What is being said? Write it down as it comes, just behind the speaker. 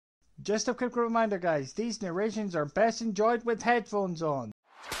Just a quick reminder guys, these narrations are best enjoyed with headphones on.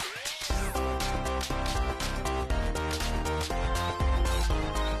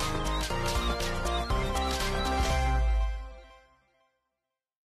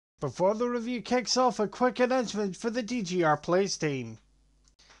 Before the review kicks off, a quick announcement for the DGR Plays team.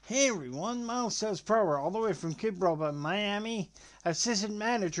 Hey everyone, Miles Says Prower, all the way from Kid Robot, Miami, Assistant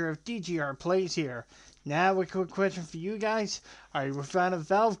Manager of DGR Plays here. Now a quick question for you guys, are you a fan of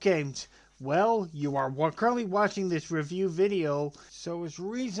Valve games? Well, you are currently watching this review video, so it's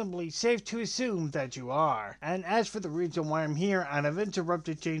reasonably safe to assume that you are. And as for the reason why I'm here and I've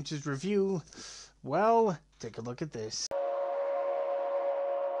interrupted James's review, well, take a look at this.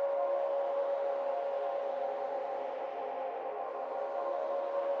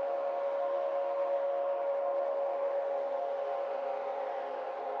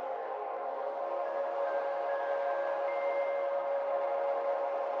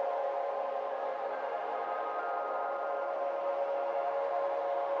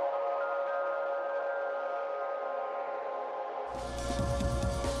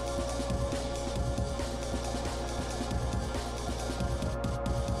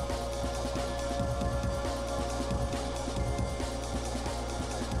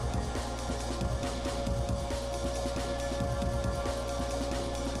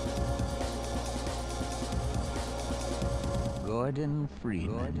 Gordon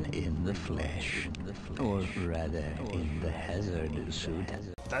Freeman in the flesh, or rather in the hazard suit.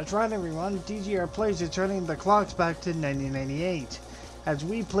 That's right everyone, DGR Plays is turning the clocks back to 1998, as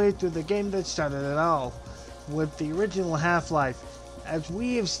we played through the game that started it all, with the original Half-Life. As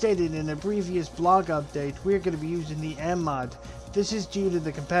we have stated in a previous blog update, we're going to be using the M mod. This is due to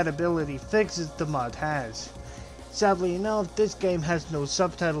the compatibility fixes the mod has. Sadly enough, this game has no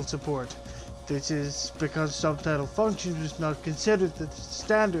subtitle support. This is because subtitle functions was not considered the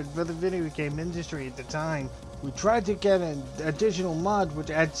standard for the video game industry at the time. We tried to get an additional mod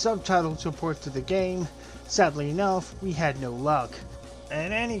which adds subtitle support to the game. Sadly enough, we had no luck.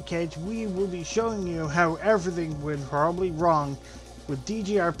 In any case, we will be showing you how everything went horribly wrong with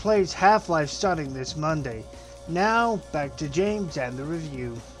DGR Plays Half-Life starting this Monday. Now, back to James and the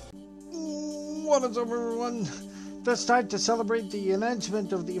review. What is up everyone? This time to celebrate the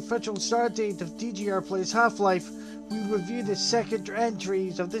announcement of the official start date of DGR Plays Half-Life, we review the second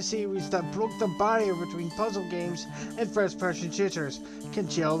entries of the series that broke the barrier between puzzle games and first-person shooters. Can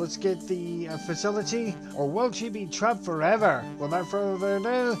Jill escape the facility, or will she be trapped forever? Without further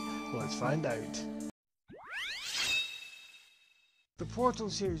ado, let's find out. The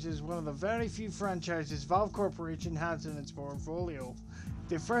Portal series is one of the very few franchises Valve Corporation has in its portfolio.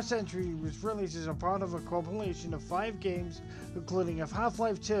 The first entry was released as a part of a compilation of 5 games, including of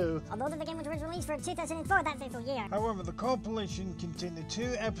Half-Life 2. Although the game was released for 2004 that fateful year. However, the compilation contained the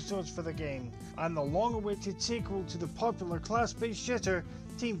 2 episodes for the game, and the long-awaited sequel to the popular class-based shooter,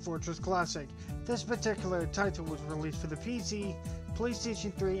 Team Fortress Classic. This particular title was released for the PC,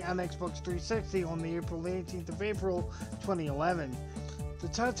 PlayStation 3 and Xbox 360 on the April 18th of April 2011. The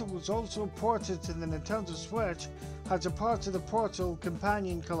title was also ported to the Nintendo Switch as a part of the Portal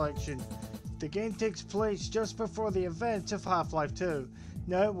Companion Collection. The game takes place just before the events of Half-Life 2.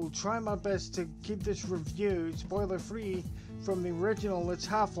 Now I will try my best to keep this review spoiler free from the original It's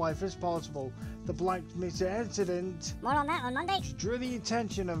Half-Life as possible. The Black Mesa incident, More on that on Monday, drew the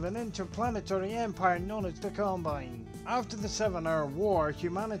attention of an interplanetary empire known as the Combine. After the 7-hour war,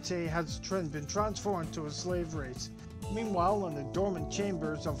 humanity has been transformed to a slave race. Meanwhile, in the dormant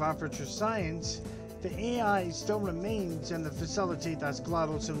chambers of Aperture Science, the AI still remains in the facility as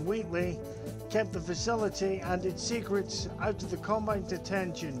GLaDOS and Wheatley kept the facility and its secrets out of the Combine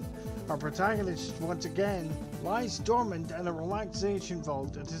detention. Our protagonist, once again, lies dormant in a relaxation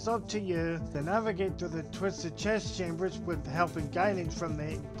vault. It is up to you to navigate through the twisted chest chambers with help and guidance from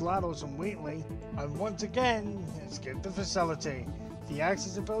the GLaDOS and Wheatley, and once again, escape the facility. The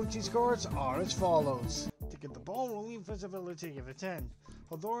accessibility scores are as follows. To get the ball rolling, visibility, give it 10.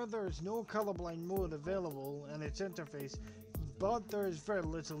 Although there is no colorblind mode available in its interface, but there is very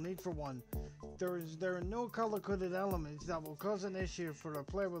little need for one. There are no color-coded elements that will cause an issue for a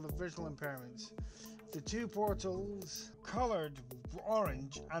player with visual impairments. The 2 portals colored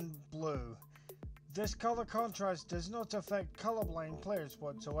orange and blue. This color contrast does not affect colorblind players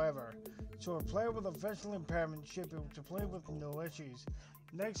whatsoever, so a player with a visual impairment should be able to play with no issues.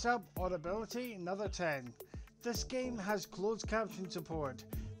 Next up, audibility, another 10. This game has closed caption support.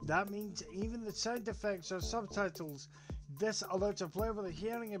 That means even the sound effects or subtitles This allows a player with a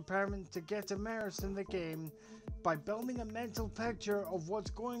hearing impairment to get immersed in the game by building a mental picture of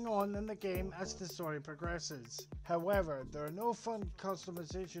what's going on in the game as the story progresses. However, there are no fun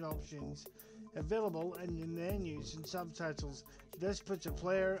customization options available in the menus and subtitles. This puts a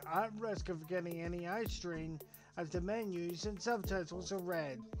player at risk of getting any eye strain as the menus and subtitles are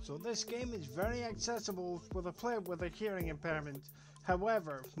read. So this game is very accessible with a player with a hearing impairment.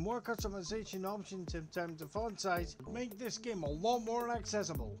 However, more customization options in terms of font size make this game a lot more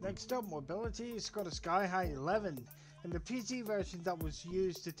accessible. Next up, mobility has got a sky high 11. In the PC version that was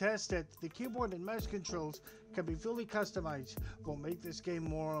used to test it, the keyboard and mouse controls can be fully customized. What makes this game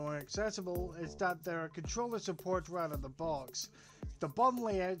more accessible is that there are controller support right out of the box. The button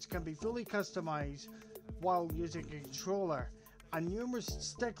layouts can be fully customized while using a controller, and numerous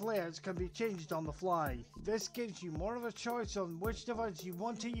stick layouts can be changed on the fly. This gives you more of a choice on which device you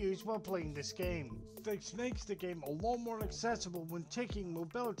want to use while playing this game. This makes the game a lot more accessible when taking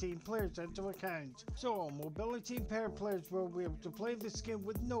mobility players into account. So mobility impaired players will be able to play this game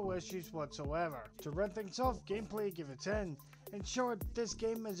with no issues whatsoever. To round things off, gameplay give it 10. In short, this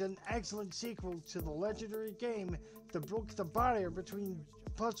game is an excellent sequel to the legendary game that broke the barrier between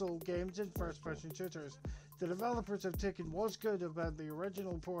puzzle games and first-person shooters. The developers have taken what's good about the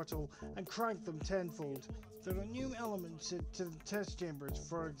original Portal and cranked them tenfold. There are new elements to the test chambers,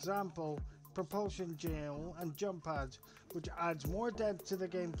 for example, propulsion jail and jump pads, which adds more depth to the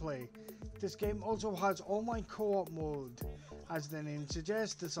gameplay. This game also has online co-op mode. As the name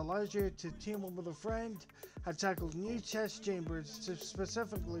suggests, this allows you to team up with a friend and tackle new test chambers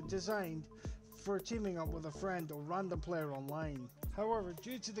specifically designed for teaming up with a friend or random player online. However,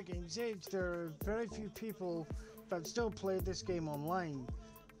 due to the game's age, there are very few people that still play this game online,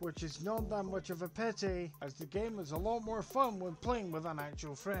 which is not that much of a pity, as the game is a lot more fun when playing with an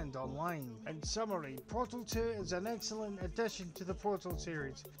actual friend online. In summary, Portal 2 is an excellent addition to the Portal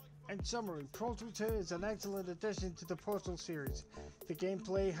series. The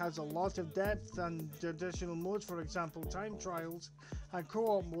gameplay has a lot of depth and additional modes, for example time trials and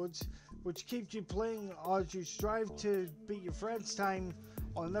co-op modes, which keeps you playing as you strive to beat your friend's time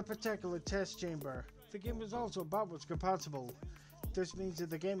on a particular test chamber. The game is also backwards compatible. This means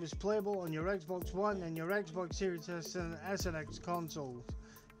that the game is playable on your Xbox One and your Xbox Series S and X consoles.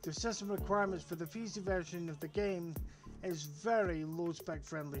 The system requirements for the PC version of the game is very low spec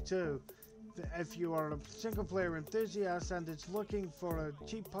friendly too. If you are a single player enthusiast and is looking for a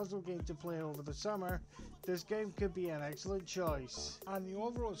cheap puzzle game to play over the summer, this game could be an excellent choice. And the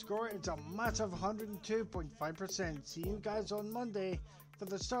overall score is a massive 102.5%. See you guys on Monday for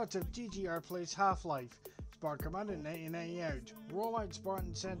the start of GGR Plays Half-Life. Spark Commander 1990 out. Roll out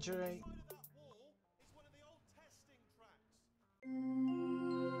Spartan Century.